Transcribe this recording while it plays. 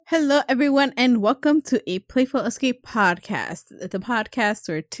Hello, everyone, and welcome to a Playful Escape podcast, the podcast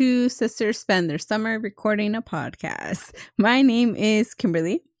where two sisters spend their summer recording a podcast. My name is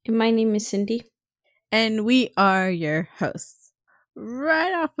Kimberly. And my name is Cindy. And we are your hosts.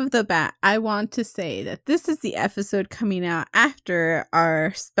 Right off of the bat, I want to say that this is the episode coming out after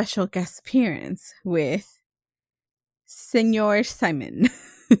our special guest appearance with Senor Simon,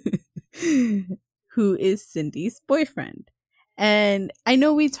 who is Cindy's boyfriend. And I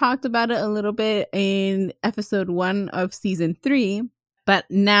know we talked about it a little bit in episode 1 of season 3, but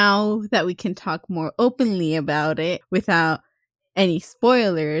now that we can talk more openly about it without any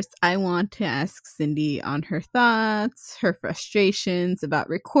spoilers, I want to ask Cindy on her thoughts, her frustrations about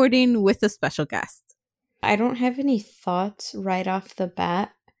recording with a special guest. I don't have any thoughts right off the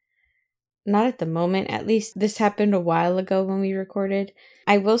bat. Not at the moment. At least this happened a while ago when we recorded.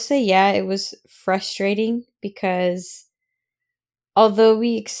 I will say, yeah, it was frustrating because although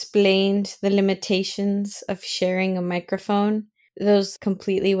we explained the limitations of sharing a microphone, those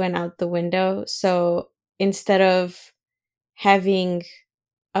completely went out the window. So instead of having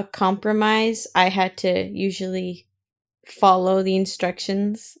a compromise, I had to usually follow the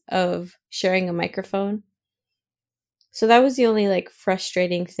instructions of sharing a microphone. So that was the only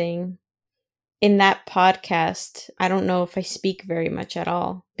frustrating thing. In that podcast, I don't know if I speak very much at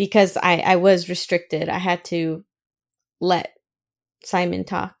all because I was restricted. I had to let Simon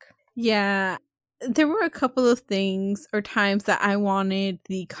talk. Yeah, there were a couple of things or times that I wanted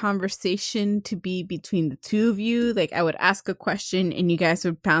the conversation to be between the two of you. Like I would ask a question and you guys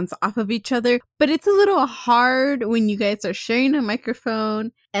would bounce off of each other. But it's a little hard when you guys are sharing a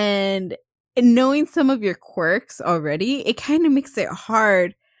microphone and knowing some of your quirks already, it kind of makes it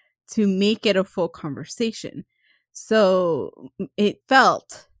hard to make it a full conversation. So it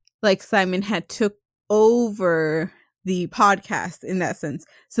felt like Simon had took over the podcast in that sense.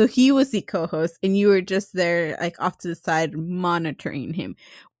 So he was the co-host and you were just there like off to the side monitoring him.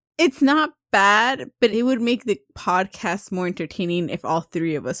 It's not bad, but it would make the podcast more entertaining if all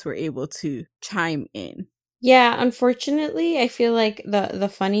three of us were able to chime in. Yeah, unfortunately, I feel like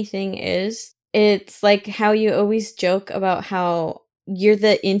the funny thing is it's like how you always joke about how you're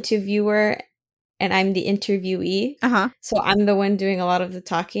the interviewer and I'm the interviewee. So I'm the one doing a lot of the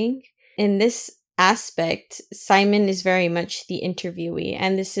talking. In this aspect, Simon is very much the interviewee,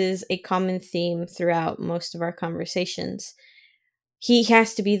 and this is a common theme throughout most of our conversations. He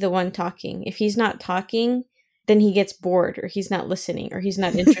has to be the one talking. If he's not talking, then he gets bored, or he's not listening, or he's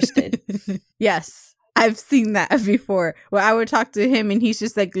not interested. Yes, I've seen that before. Where I would talk to him and he's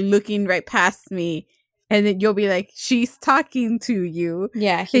just like looking right past me, and then you'll be like, she's talking to you.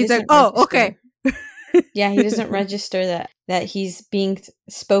 Yeah, he's like, oh, okay. Yeah, he doesn't register that he's being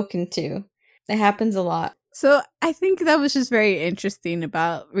spoken to. It happens a lot. So I think that was just very interesting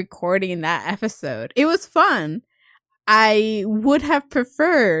about recording that episode. It was fun. I would have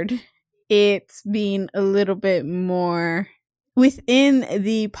preferred it being a little bit more within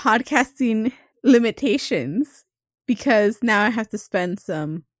the podcasting limitations because now I have to spend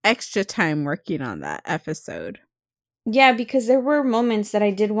some extra time working on that episode. Yeah, because there were moments that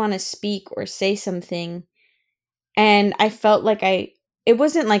I did want to speak or say something, and I felt like it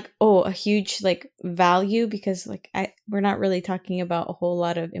wasn't like, oh, a huge value because we're not really talking about a whole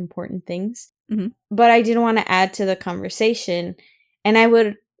lot of important things. Mm-hmm. But I didn't want to add to the conversation, and I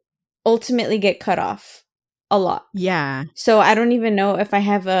would ultimately get cut off a lot. Yeah. So I don't even know if I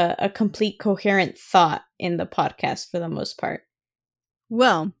have a complete coherent thought in the podcast for the most part.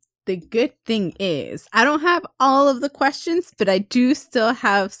 Well, the good thing is I don't have all of the questions, but I do still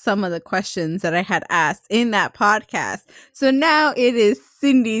have some of the questions that I had asked in that podcast. So now it is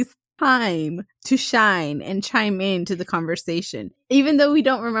Cindy's time to shine and chime into the conversation. Even though we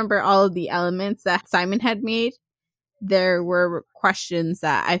don't remember all of the elements that Simon had made, there were questions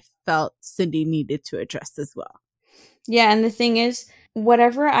that I felt Cindy needed to address as well. Yeah, and the thing is,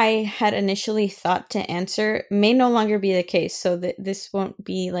 whatever I had initially thought to answer may no longer be the case. So this won't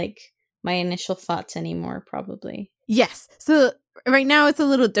be my initial thoughts anymore, probably. Yes. So right now it's a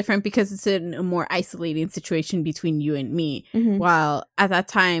little different because it's in a more isolating situation between you and me. Mm-hmm. While at that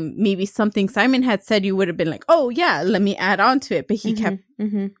time, maybe something Simon had said, you would have been like, oh yeah, let me add on to it. But he kept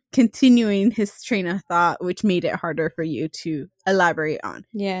continuing his train of thought, which made it harder for you to elaborate on.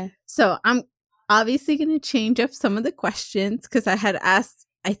 Yeah. So I'm obviously going to change up some of the questions because I had asked,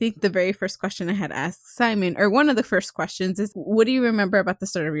 I think the very first question I had asked Simon, or one of the first questions is, what do you remember about the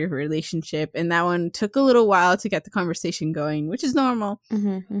start of your relationship? And that one took a little while to get the conversation going, which is normal.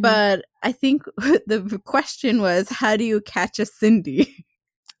 But I think the question was, how do you catch a Cindy?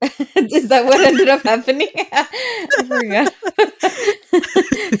 Is that what ended up happening? I forgot.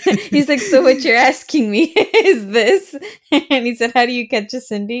 He's like, so what you're asking me is this? And he said, how do you catch a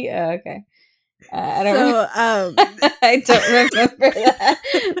Cindy? Oh, okay. I don't I don't remember that.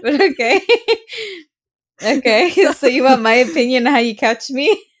 But okay. Okay. So you want my opinion on how you catch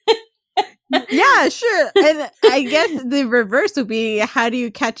me? Yeah, sure. And I guess the reverse would be, how do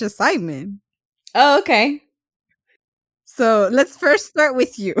you catch a Simon? Oh, okay. So let's first start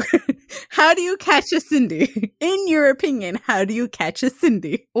with you. How do you catch a Cindy? In your opinion, how do you catch a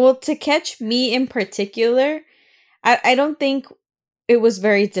Cindy? Well, to catch me in particular, I don't think it was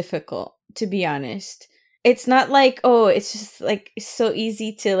very difficult, to be honest. It's not like, oh, it's just like so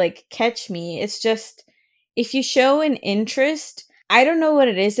easy to like catch me. It's just if you show an interest, I don't know what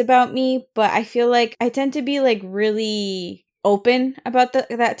it is about me, but I feel like I tend to be like really open about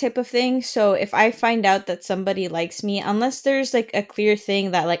that type of thing. So if I find out that somebody likes me, unless there's like a clear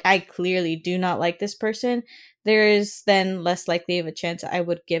thing that like I clearly do not like this person, there is then less likely of a chance I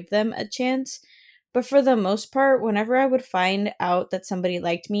would give them a chance. But for the most part, whenever I would find out that somebody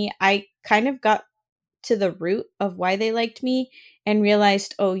liked me, I kind of got to the root of why they liked me and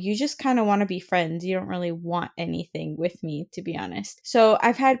realized, oh, you just kind of want to be friends. You don't really want anything with me, to be honest. So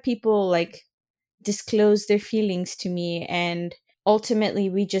I've had people like disclose their feelings to me, and ultimately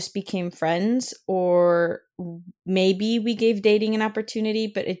we just became friends, or maybe we gave dating an opportunity,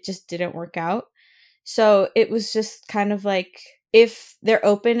 but it just didn't work out. So it was just kind of like, if they're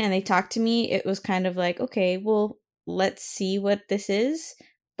open and they talk to me, it was kind of like, okay, well, let's see what this is.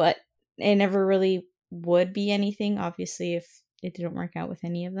 But it never really would be anything, obviously, if it didn't work out with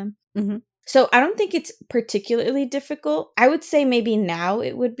any of them. Mm-hmm. So I don't think it's particularly difficult. I would say maybe now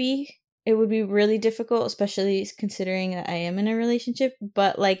it would be really difficult, especially considering that I am in a relationship.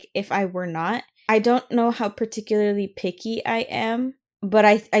 But like if I were not, I don't know how particularly picky I am, but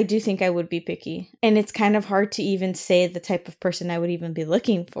I do think I would be picky. And it's kind of hard to even say the type of person I would even be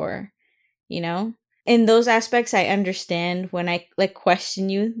looking for, you know? In those aspects, I understand when I like question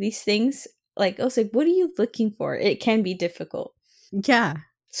you these things. Like, I was like, what are you looking for? It can be difficult. Yeah.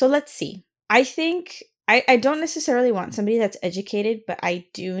 So let's see. I think I don't necessarily want somebody that's educated, but I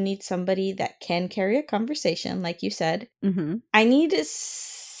do need somebody that can carry a conversation, like you said. Mm-hmm. I need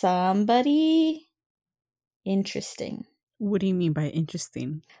somebody interesting. What do you mean by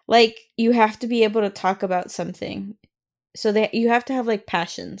interesting? Like, you have to be able to talk about something. So that you have to have like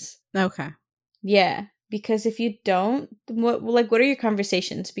passions. Okay. Yeah. Because if you don't, what are your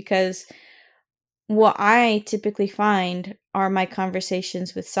conversations? Because what I typically find are my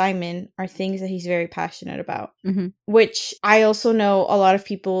conversations with Simon are things that he's very passionate about, mm-hmm. which I also know a lot of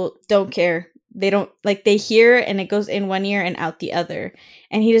people don't care. They don't like, they hear and it goes in one ear and out the other.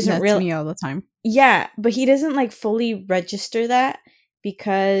 And he doesn't That's me all the time. Yeah, but he doesn't like fully register that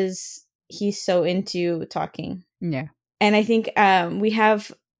because he's so into talking. Yeah. And I think we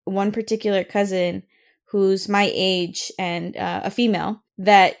have one particular cousin who's my age and a female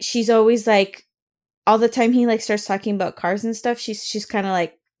that she's always like, all the time he like starts talking about cars and stuff, she's kind of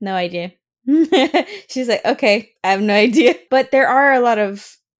like, no idea. She's like, okay, I have no idea. But there are a lot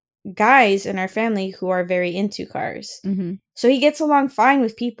of guys in our family who are very into cars. Mm-hmm. So he gets along fine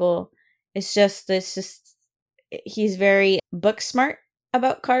with people. It's just he's very book smart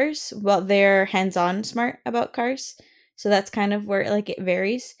about cars, while they're hands-on smart about cars. So that's kind of where like it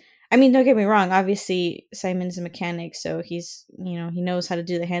varies. I mean, don't get me wrong, obviously Simon's a mechanic, so he's, you know, he knows how to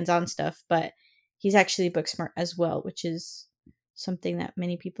do the hands-on stuff, but he's actually book smart as well, which is something that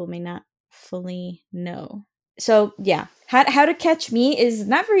many people may not fully know. So yeah, how to catch me is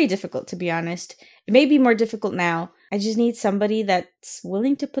not very difficult, to be honest. It may be more difficult now. I just need somebody that's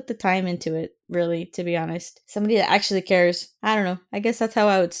willing to put the time into it, really, to be honest. Somebody that actually cares. I don't know. I guess that's how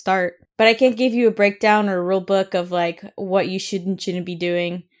I would start. But I can't give you a breakdown or a rule book of like what you should and shouldn't be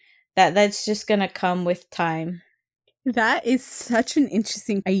doing. That's just gonna come with time. That is such an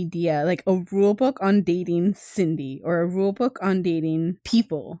interesting idea. Like a rule book on dating Cindy, or a rule book on dating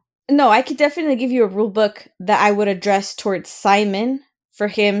people. No, I could definitely give you a rule book that I would address towards Simon for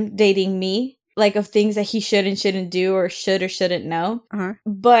him dating me, like of things that he should and shouldn't do, or should or shouldn't know. Uh-huh.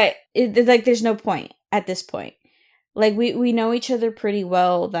 But like, there's no point at this point. Like, we know each other pretty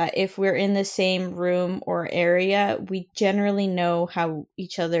well, that if we're in the same room or area, we generally know how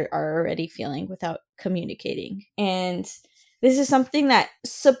each other are already feeling without communicating. And this is something that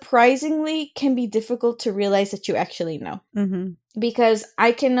surprisingly can be difficult to realize that you actually know. Mm-hmm. Because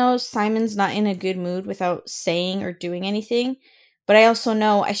I can know Simon's not in a good mood without saying or doing anything, but I also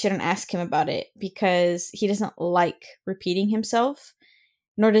know I shouldn't ask him about it because he doesn't like repeating himself.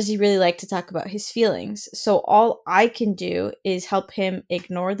 nor does he really like to talk about his feelings. So all I can do is help him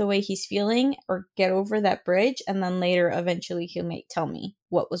ignore the way he's feeling or get over that bridge, and then later, eventually, he might tell me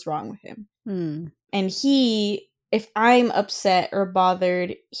what was wrong with him. And if I'm upset or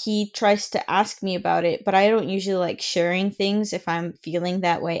bothered, he tries to ask me about it, but I don't usually like sharing things if I'm feeling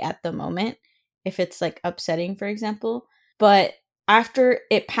that way at the moment, if it's like upsetting, for example. But after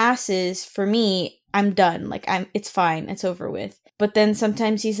it passes, for me, I'm done. Like, it's fine. It's over with. But then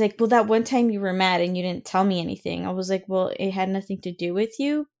sometimes he's like, well, that one time you were mad and you didn't tell me anything. I was like, well, it had nothing to do with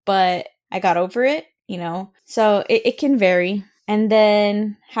you, but I got over it, you know? So it can vary. And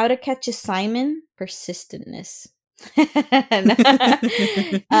then how to catch a Simon? Persistentness.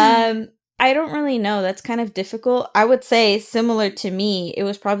 I don't really know. That's kind of difficult. I would say, similar to me, it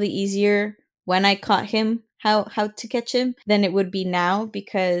was probably easier when I caught him how to catch him than it would be now,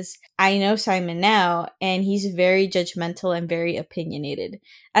 because I know Simon now and he's very judgmental and very opinionated.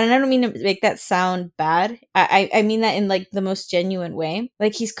 And I don't mean to make that sound bad. I mean that in like the most genuine way.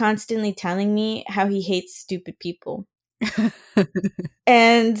 Like, he's constantly telling me how he hates stupid people.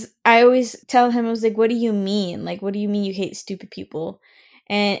 And I always tell him, I was like, what do you mean? Like, what do you mean you hate stupid people?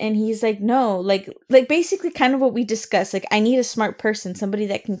 And he's like, no, like basically kind of what we discussed. Like, I need a smart person, somebody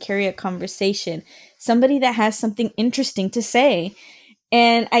that can carry a conversation, somebody that has something interesting to say.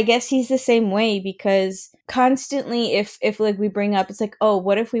 And I guess he's the same way, because constantly if like we bring up, it's like, oh,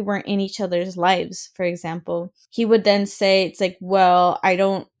 what if we weren't in each other's lives, for example? He would then say, it's like, well, I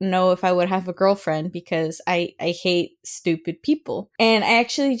don't know if I would have a girlfriend because I hate stupid people. And I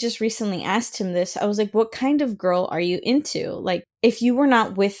actually just recently asked him this. I was like, what kind of girl are you into? Like, if you were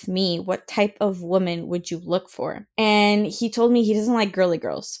not with me, what type of woman would you look for? And he told me he doesn't like girly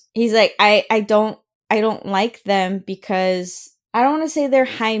girls. He's like, I don't like them because I don't want to say they're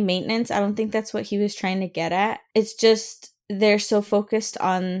high maintenance. I don't think that's what he was trying to get at. It's just they're so focused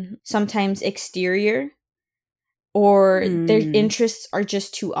on sometimes exterior, or their interests are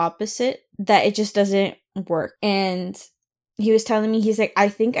just too opposite that it just doesn't work. And he was telling me, he's like, I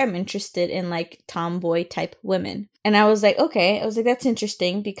think I'm interested in like tomboy type women. And I was like, okay. I was like, that's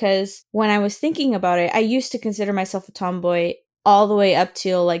interesting, because when I was thinking about it, I used to consider myself a tomboy all the way up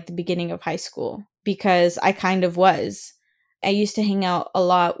till like the beginning of high school, because I kind of was. I used to hang out a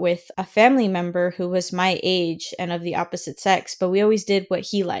lot with a family member who was my age and of the opposite sex, but we always did what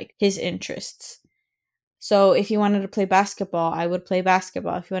he liked, his interests. So if he wanted to play basketball, I would play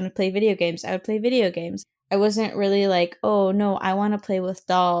basketball. If he wanted to play video games, I would play video games. I wasn't really like, oh no, I want to play with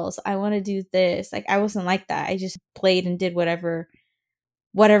dolls, I want to do this. Like, I wasn't like that. I just played and did whatever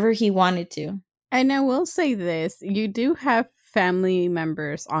he wanted to. And I will say this, you do have family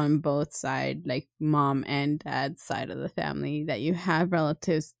members on both sides, like mom and dad's side of the family, that you have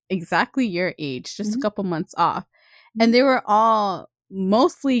relatives exactly your age, just a couple months off. And they were all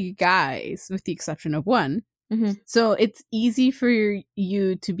mostly guys, with the exception of one. So it's easy for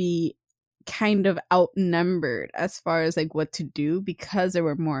you to be kind of outnumbered as far as like what to do, because there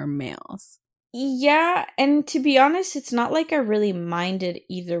were more males. Yeah, and to be honest, it's not like I really minded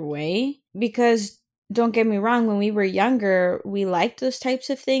either way, because don't get me wrong, when we were younger, we liked those types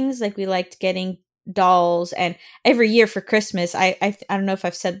of things. Like, we liked getting dolls, and every year for Christmas, I don't know if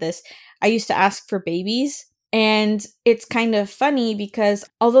I've said this, I used to ask for babies. And it's kind of funny, because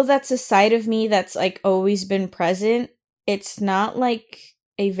although that's a side of me that's like always been present, it's not like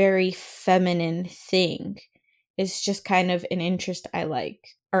a very feminine thing. It's just kind of an interest I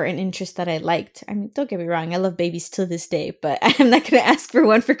like, or an interest that I liked. I mean, don't get me wrong, I love babies to this day, but I'm not going to ask for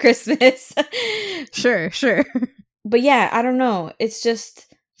one for Christmas. Sure. But yeah, I don't know. It's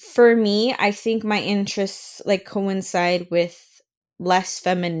just, for me, I think my interests like coincide with less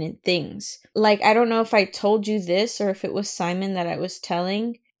feminine things. Like, I don't know if I told you this or if it was Simon that I was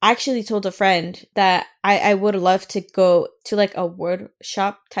telling. I actually told a friend that I would love to go to like a wood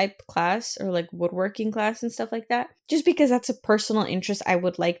shop type class, or like woodworking class and stuff like that, just because that's a personal interest I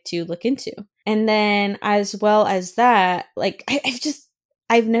would like to look into. And then as well as that, like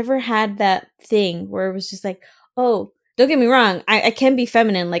I've never had that thing where it was just like, oh, don't get me wrong, I can be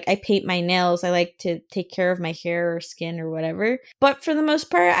feminine. Like, I paint my nails, I like to take care of my hair or skin or whatever. But for the most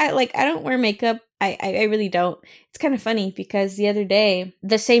part, I don't wear makeup. I really don't. It's kind of funny, because the other day,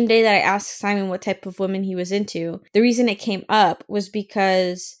 the same day that I asked Simon what type of women he was into, the reason it came up was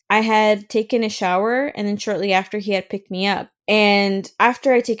because I had taken a shower, and then shortly after he had picked me up. And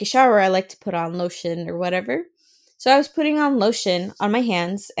after I take a shower, I like to put on lotion or whatever. So I was putting on lotion on my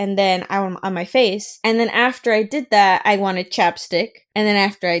hands and then on my face. And then after I did that, I wanted chapstick. And then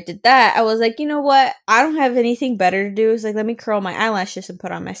after I did that, I was like, you know what? I don't have anything better to do. It's like, let me curl my eyelashes and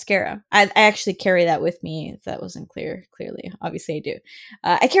put on mascara. I actually carry that with me. If that wasn't clearly, obviously I do.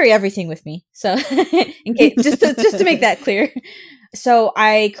 I carry everything with me. So in case, just to make that clear. So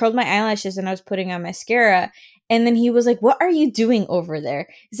I curled my eyelashes and I was putting on mascara. And then he was like, what are you doing over there?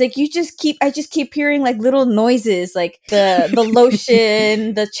 He's like, I just keep hearing like little noises, like the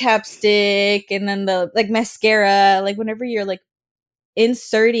lotion, the chapstick, and then the like mascara. Like whenever you're like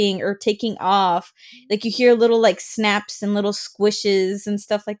inserting or taking off, like you hear little like snaps and little squishes and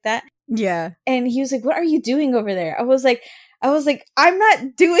stuff like that. Yeah. And he was like, what are you doing over there? I was like, I'm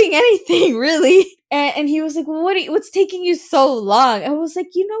not doing anything really. And he was like, well, what's taking you so long? I was like,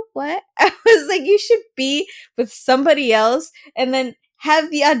 you know what? I was like, you should be with somebody else and then have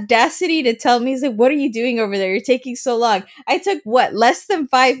the audacity to tell me, he's like, what are you doing over there? You're taking so long. I took less than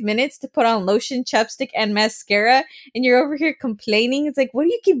 5 minutes to put on lotion, chapstick, and mascara. And you're over here complaining. It's like, what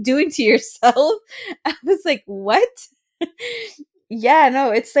do you keep doing to yourself? I was like, what? Yeah,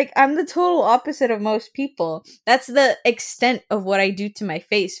 no, it's like I'm the total opposite of most people. That's the extent of what I do to my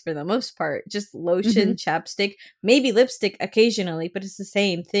face for the most part. Just lotion, chapstick, maybe lipstick occasionally, but it's the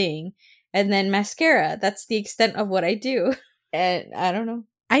same thing. And then mascara. That's the extent of what I do. And I don't know.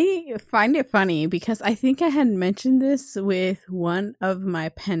 I find it funny because I think I had mentioned this with one of my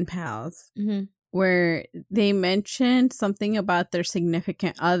pen pals. Where they mentioned something about their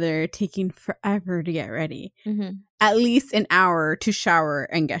significant other taking forever to get ready. At least an hour to shower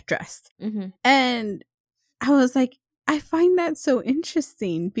and get dressed. And I was like, I find that so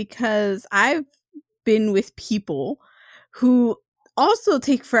interesting because I've been with people who also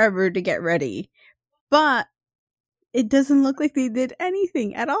take forever to get ready, but it doesn't look like they did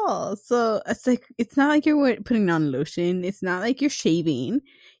anything at all. So it's like, it's not like you're putting on lotion. It's not like you're shaving.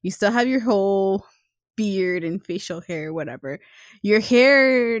 You still have your whole beard and facial hair, whatever. Your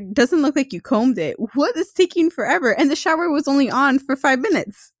hair doesn't look like you combed it. What is taking forever? And the shower was only on for 5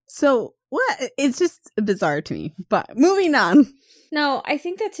 minutes. So what? It's just bizarre to me. But moving on. No, I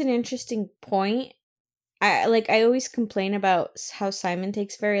think that's an interesting point. I always complain about how Simon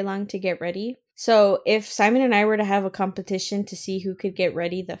takes very long to get ready. So if Simon and I were to have a competition to see who could get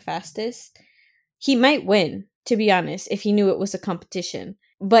ready the fastest, he might win, to be honest, if he knew it was a competition.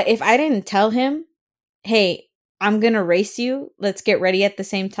 But if I didn't tell him, hey, I'm going to race you, let's get ready at the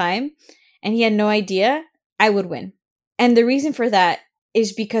same time, and he had no idea, I would win. And the reason for that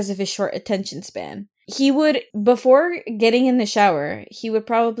is because of his short attention span. He would, before getting in the shower, he would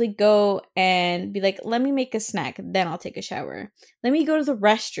probably go and be like, let me make a snack, then I'll take a shower. Let me go to the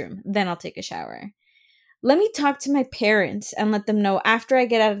restroom, then I'll take a shower. Let me talk to my parents and let them know after I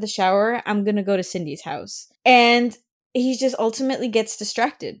get out of the shower, I'm going to go to Cindy's house. And he just ultimately gets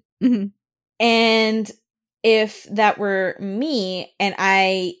distracted. And if that were me and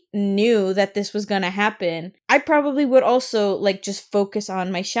I knew that this was going to happen, I probably would also like just focus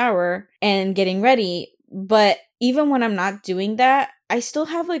on my shower and getting ready. But even when I'm not doing that, I still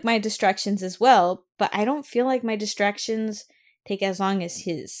have like my distractions as well. But I don't feel like my distractions take as long as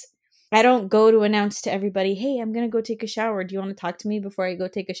his. I don't go to announce to everybody, hey, I'm going to go take a shower. Do you want to talk to me before I go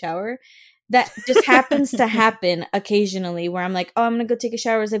take a shower? That just happens to happen occasionally where I'm like, oh, I'm going to go take a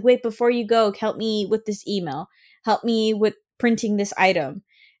shower. It's like, wait, before you go, help me with this email. Help me with printing this item.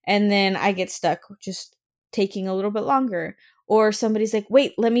 And then I get stuck just taking a little bit longer. Or somebody's like,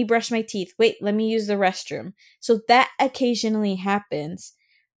 wait, let me brush my teeth. Wait, let me use the restroom. So that occasionally happens.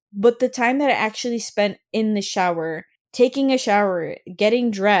 But the time that I actually spent in the shower, taking a shower,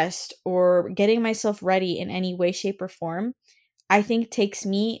 getting dressed, or getting myself ready in any way, shape, or form, I think takes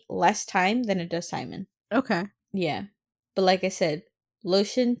me less time than it does Simon. Okay. Yeah. But like I said,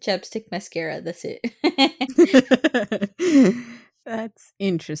 lotion, chapstick, mascara, that's it. That's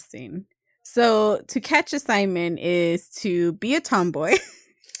interesting. So to catch a Simon is to be a tomboy.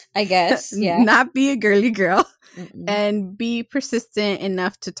 I guess, yeah. Not be a girly girl. And be persistent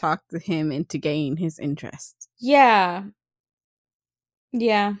enough to talk to him and to gain his interest. Yeah.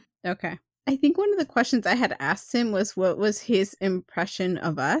 Yeah. Okay. I think one of the questions I had asked him was what was his impression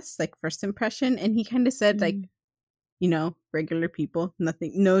of us, like first impression, and he kind of said like, you know, regular people,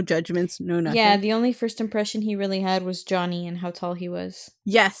 nothing, no judgments, no nothing. Yeah, the only first impression he really had was Johnny and how tall he was.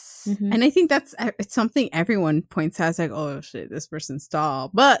 Yes. And I think it's something everyone points out, as like, oh shit, this person's tall,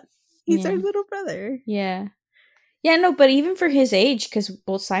 but he's our little brother. Yeah. Yeah, no, but even for his age, because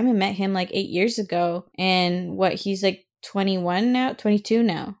Simon met him like 8 years ago, and he's like 21 now, 22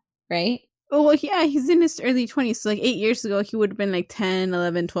 now, right? Oh, well, yeah, he's in his early 20s. So, like, 8 years ago, he would have been like 10,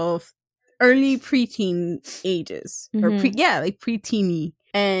 11, 12, early preteen ages. Or like preteeny.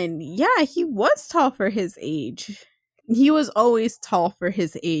 And yeah, he was tall for his age. He was always tall for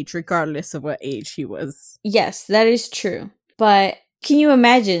his age, regardless of what age he was. Yes, that is true. But can you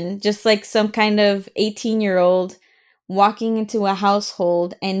imagine just like some kind of 18-year-old walking into a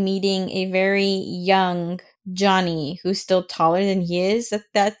household and meeting a very young Johnny who's still taller than he is?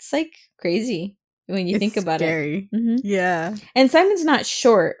 That's like crazy when you think about scary. it. Mm-hmm. Yeah. And Simon's not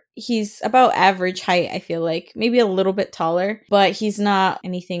short. He's about average height, I feel like. Maybe a little bit taller, but he's not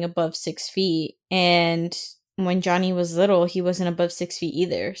anything above 6 feet. And when Johnny was little, he wasn't above 6 feet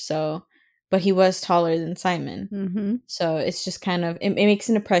either. So, but he was taller than Simon. Mm-hmm. So it's just kind of, it makes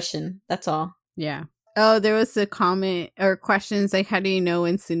an impression. That's all. Yeah. Oh, there was a comment or questions like, how do you know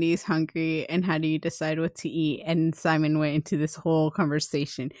when Cindy's hungry and how do you decide what to eat? And Simon went into this whole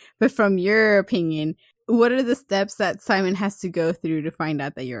conversation. But from your opinion, what are the steps that Simon has to go through to find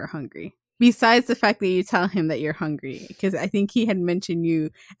out that you're hungry? Besides the fact that you tell him that you're hungry, because I think he had mentioned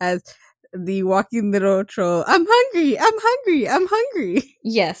you as the walking little troll. I'm hungry. I'm hungry. I'm hungry.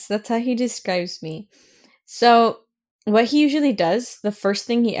 Yes, that's how he describes me. So what he usually does, the first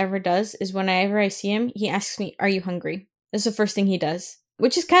thing he ever does is whenever I see him, he asks me, "Are you hungry?" That's the first thing he does,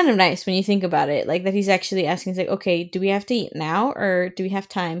 which is kind of nice when you think about it. Like that he's actually asking, he's like, okay, do we have to eat now or do we have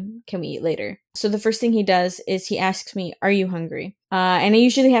time? Can we eat later? So the first thing he does is he asks me, "Are you hungry?" And I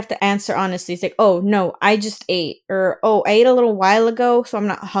usually have to answer honestly. It's like, "Oh, no, I just ate." Or, "Oh, I ate a little while ago, so I'm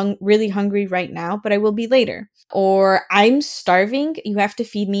not really hungry right now, but I will be later." Or, "I'm starving. You have to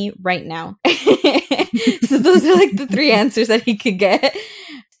feed me right now." So those are like the 3 answers that he could get.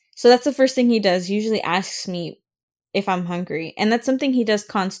 So that's the first thing he does. He usually asks me if I'm hungry. And that's something he does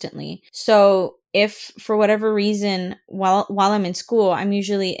constantly. So if for whatever reason, while I'm in school, I'm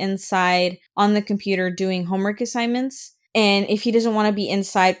usually inside on the computer doing homework assignments. And if he doesn't want to be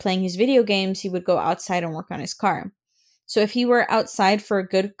inside playing his video games, he would go outside and work on his car. So if he were outside for a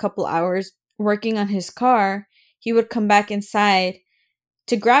good couple hours working on his car, he would come back inside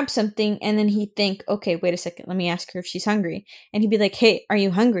to grab something, and then he'd think, okay, wait a second, let me ask her if she's hungry. And he'd be like, "Hey, are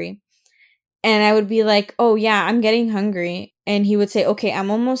you hungry?" And I would be like, "Oh yeah, I'm getting hungry." And he would say, "Okay, I'm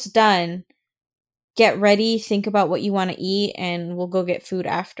almost done. Get ready, think about what you want to eat, and we'll go get food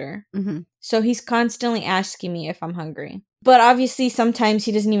after." Mm-hmm. So he's constantly asking me if I'm hungry. But obviously, sometimes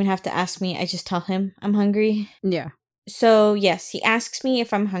he doesn't even have to ask me. I just tell him I'm hungry. Yeah. So yes, he asks me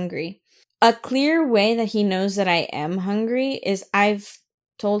if I'm hungry. A clear way that he knows that I am hungry is I've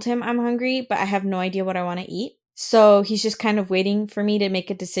told him I'm hungry, but I have no idea what I want to eat. So he's just kind of waiting for me to make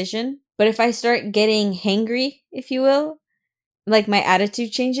a decision. But if I start getting hangry, if you will, like my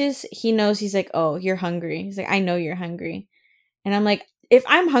attitude changes, he knows. He's like, "Oh, you're hungry." He's like, "I know you're hungry." And I'm like, if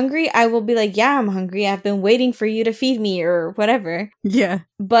I'm hungry, I will be like, "Yeah, I'm hungry. I've been waiting for you to feed me," or whatever. Yeah.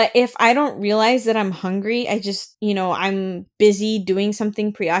 But if I don't realize that I'm hungry, I just, I'm busy doing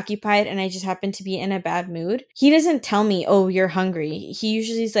something preoccupied and I just happen to be in a bad mood. He doesn't tell me, "Oh, you're hungry." He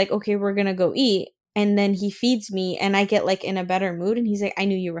usually is like, "Okay, we're gonna go eat." And then he feeds me and I get like in a better mood and he's like, "I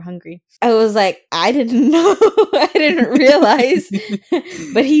knew you were hungry." I was like, I didn't know. I didn't realize.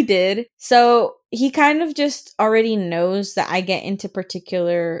 But he did. So he kind of just already knows that I get into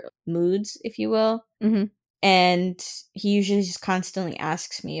particular moods, if you will. Mm-hmm. And he usually just constantly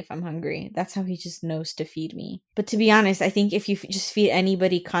asks me if I'm hungry. That's how he just knows to feed me. But to be honest, I think if you just feed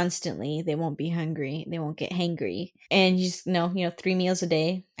anybody constantly, they won't be hungry. They won't get hangry. And you just know, 3 meals a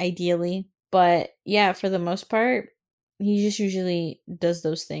day, ideally. But yeah, for the most part, he just usually does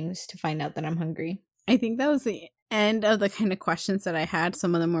those things to find out that I'm hungry. I think that was the end of the kind of questions that I had.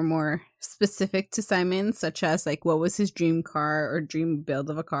 Some of them were more specific to Simon, such as like, what was his dream car or dream build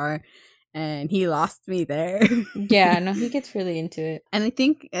of a car? And he lost me there. Yeah, no, he gets really into it. And I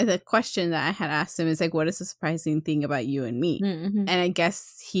think the question that I had asked him is like, what is the surprising thing about you and me? Mm-hmm. And I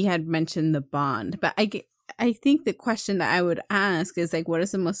guess he had mentioned the bond. But I think the question that I would ask is like, what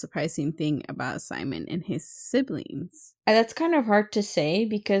is the most surprising thing about Simon and his siblings? That's kind of hard to say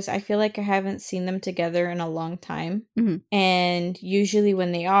because I feel like I haven't seen them together in a long time. Mm-hmm. And usually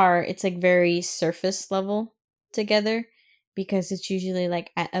when they are, it's like very surface level together because it's usually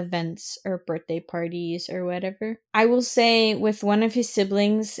like at events or birthday parties or whatever. I will say with one of his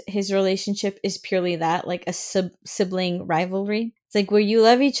siblings, his relationship is purely that, like a sibling rivalry. It's like where you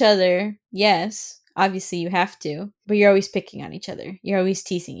love each other, yes. Obviously, you have to, but you're always picking on each other. You're always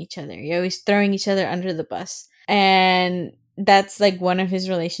teasing each other. You're always throwing each other under the bus. And that's like one of his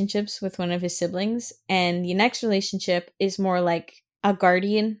relationships with one of his siblings. And the next relationship is more like a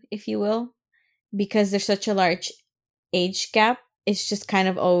guardian, if you will, because there's such a large age gap. It's just kind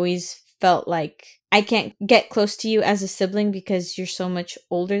of always felt like I can't get close to you as a sibling because you're so much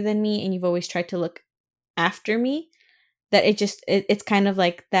older than me and you've always tried to look after me, that it's kind of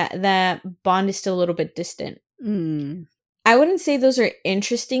like that bond is still a little bit distant. I wouldn't say those are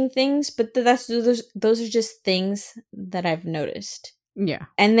interesting things, but those are just things that I've noticed. Yeah.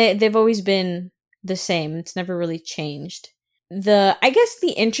 And they've always been the same. It's never really changed. I guess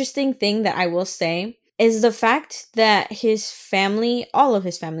the interesting thing that I will say is the fact that his family, all of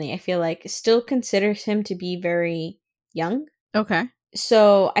his family, I feel like, still considers him to be very young. Okay.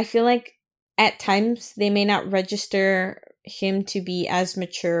 So I feel like at times they may not register him to be as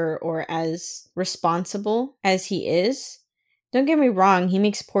mature or as responsible as he is. Don't get me wrong, he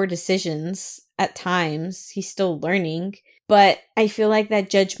makes poor decisions at times. He's still learning. But I feel like that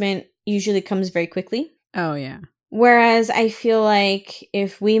judgment usually comes very quickly. Oh, yeah. Whereas I feel like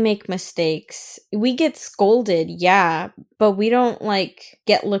if we make mistakes, we get scolded, yeah, but we don't like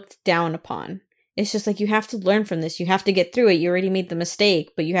get looked down upon. It's just like, you have to learn from this. You have to get through it. You already made the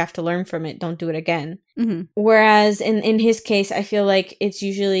mistake, but you have to learn from it. Don't do it again. Mm-hmm. Whereas in his case, I feel like it's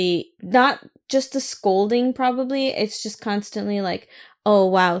usually not just a scolding, probably. It's just constantly like, oh,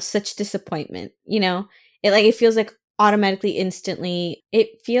 wow, such disappointment. You know, it feels like automatically, instantly,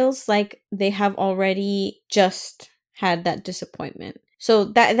 it feels like they have already just had that disappointment. So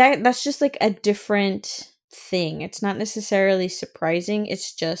that's just like a different thing. It's not necessarily surprising.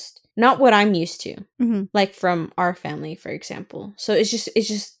 It's just not what I'm used to, like from our family, for example. So it's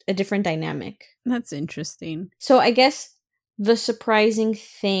just a different dynamic. That's interesting. So I guess the surprising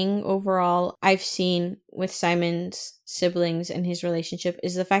thing overall I've seen with Simon's siblings and his relationship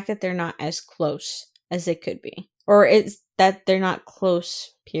is the fact that they're not as close as they could be. Or it's that they're not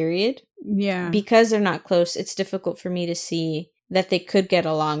close, period. Yeah. Because they're not close, it's difficult for me to see that they could get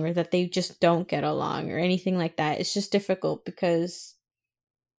along or that they just don't get along or anything like that. It's just difficult because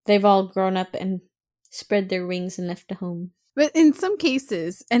they've all grown up and spread their wings and left the home. But in some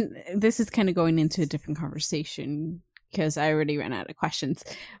cases, and this is kind of going into a different conversation because I already ran out of questions,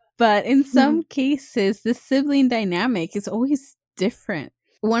 but in some cases, the sibling dynamic is always different.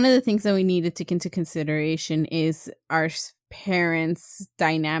 One of the things that we need to take into consideration is our parents'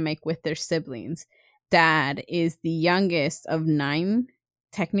 dynamic with their siblings. Dad is the youngest of 9,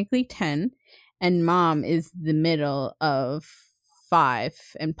 technically 10, and mom is the middle of 5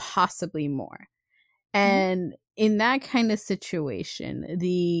 and possibly more. And in that kind of situation,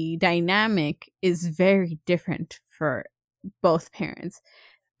 the dynamic is very different for both parents.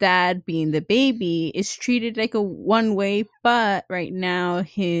 Dad, being the baby, is treated like a one way, but right now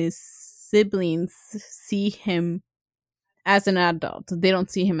his siblings see him as an adult. They don't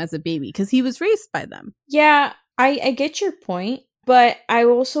see him as a baby because he was raised by them. Yeah, I get your point, but I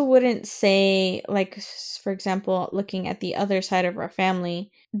also wouldn't say, like, for example, looking at the other side of our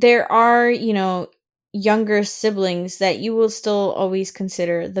family, there are, younger siblings that you will still always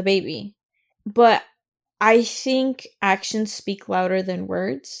consider the baby. But I think actions speak louder than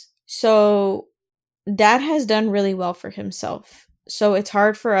words. So Dad has done really well for himself. So it's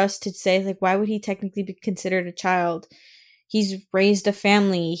hard for us to say, like, why would he technically be considered a child? He's raised a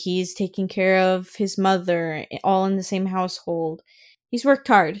family. He's taking care of his mother, all in the same household. He's worked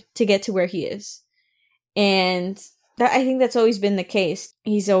hard to get to where he is. And I think that's always been the case.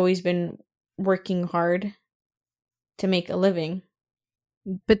 He's always been working hard to make a living.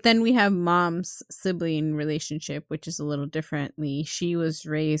 But then we have mom's sibling relationship, which is a little differently. She was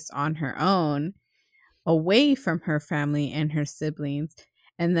raised on her own, away from her family and her siblings.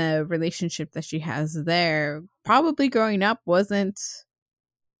 And the relationship that she has there, probably growing up, wasn't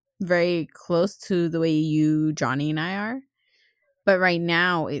very close to the way you, Johnny, and I are. But right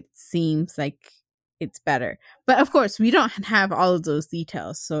now, it seems like it's better. But of course, we don't have all of those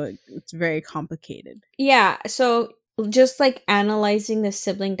details, so it's very complicated. Yeah, so just like analyzing the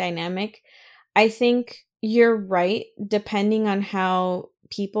sibling dynamic, I think you're right. Depending on how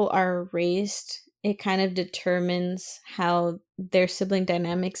people are raised, it kind of determines how their sibling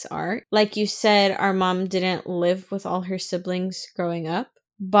dynamics are. Like you said, our mom didn't live with all her siblings growing up.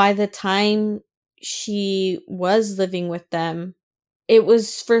 By the time she was living with them, it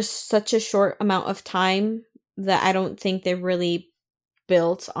was for such a short amount of time that I don't think they really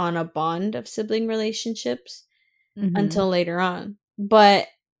built on a bond of sibling relationships until later on. But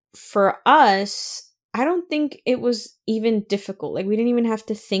for us, I don't think it was even difficult. Like, we didn't even have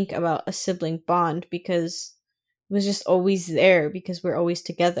to think about a sibling bond because it was just always there because we're always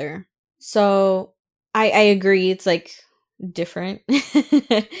together. So I agree. It's like different.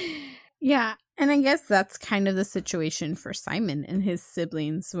 Yeah. And I guess that's kind of the situation for Simon and his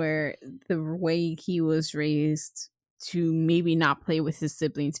siblings, where the way he was raised to maybe not play with his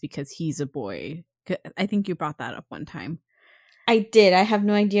siblings because he's a boy I think you brought that up one time. I did. I have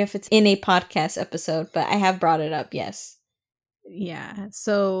no idea if it's in a podcast episode, but I have brought it up, yes. Yeah.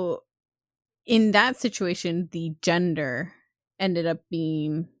 So in that situation, the gender ended up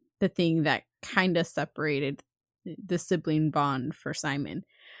being the thing that kind of separated the sibling bond for Simon.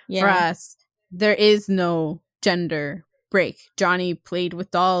 Yeah. For us, there is no gender break. Johnny played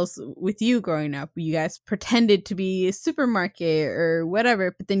with dolls with you growing up. You guys pretended to be a supermarket or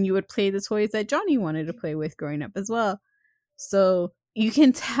whatever, but then you would play the toys that Johnny wanted to play with growing up as well. So you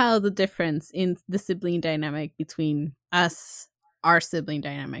can tell the difference in the sibling dynamic between us, our sibling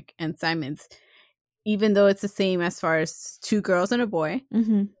dynamic, and Simon's. Even though it's the same as far as 2 girls and a boy,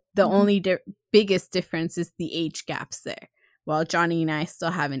 the only biggest difference is the age gaps there. While Johnny and I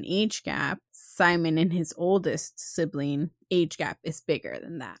still have an age gap, Simon and his oldest sibling age gap is bigger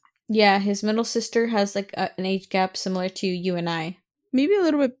than that. Yeah, his middle sister has like an age gap similar to you and I. Maybe a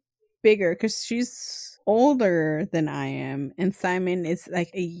little bit bigger because she's older than I am, and Simon is like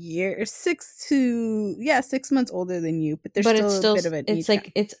a year, 6 months older than you, but there's still a bit of an it's like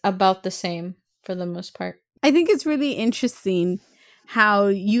gap. It's about the same for the most part. I think it's really interesting how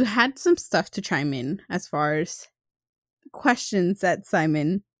you had some stuff to chime in as far as questions that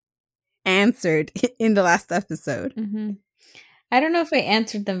Simon answered in the last episode. I don't know if I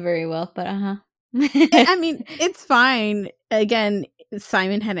answered them very well, but I mean, it's fine. Again,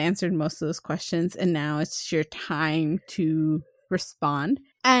 Simon had answered most of those questions, and now it's your time to respond.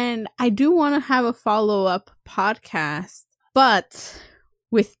 And I do want to have a follow-up podcast, but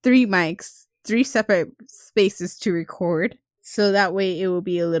with 3 mics, 3 separate spaces to record, so that way it will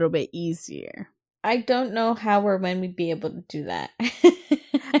be a little bit easier. I don't know how or when we'd be able to do that.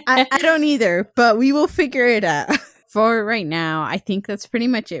 I don't either, but we will figure it out. For right now, I think that's pretty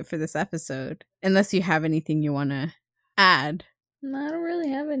much it for this episode. Unless you have anything you want to add. No, I don't really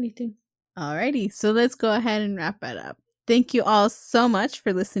have anything. Alrighty, so let's go ahead and wrap it up. Thank you all so much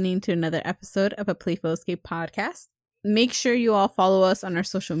for listening to another episode of a Playful Escape podcast. Make sure you all follow us on our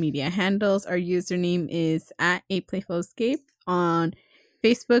social media handles. Our username is @aplayfulescape on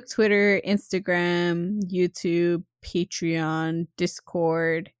Facebook, Twitter, Instagram, YouTube, Patreon,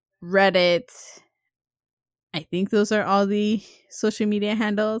 Discord, Reddit. I think those are all the social media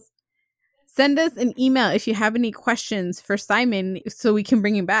handles. Send us an email if you have any questions for Simon so we can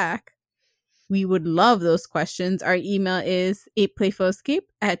bring him back. We would love those questions. Our email is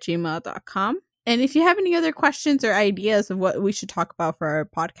aplayfulescape@gmail.com. And if you have any other questions or ideas of what we should talk about for our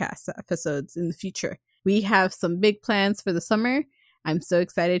podcast episodes in the future, we have some big plans for the summer. I'm so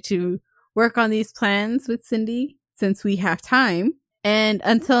excited to work on these plans with Cindy since we have time. And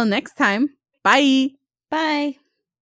until next time, bye! Bye!